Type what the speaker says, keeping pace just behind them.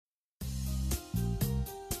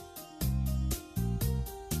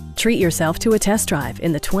Treat yourself to a test drive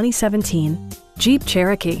in the 2017 Jeep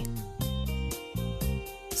Cherokee.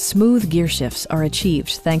 Smooth gear shifts are achieved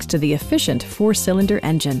thanks to the efficient 4-cylinder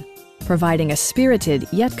engine, providing a spirited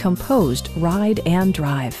yet composed ride and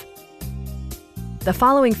drive. The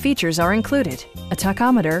following features are included: a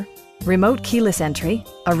tachometer, remote keyless entry,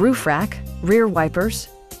 a roof rack, rear wipers,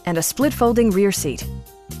 and a split-folding rear seat.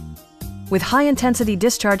 With high-intensity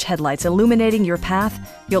discharge headlights illuminating your path,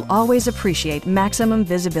 you'll always appreciate maximum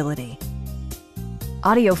visibility.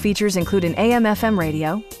 Audio features include an AM/FM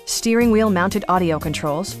radio, steering wheel-mounted audio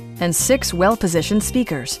controls, and 6 well-positioned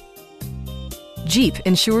speakers. Jeep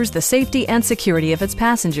ensures the safety and security of its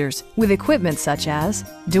passengers with equipment such as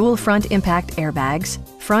dual front impact airbags,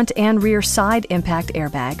 front and rear side impact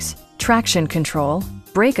airbags, traction control,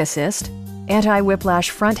 brake assist, anti-whiplash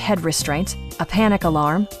front head restraints, a panic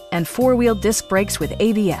alarm, and 4-wheel disc brakes with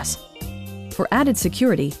ABS. For added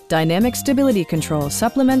security, dynamic stability control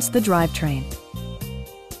supplements the drivetrain.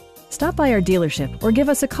 Stop by our dealership or give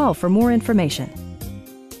us a call for more information.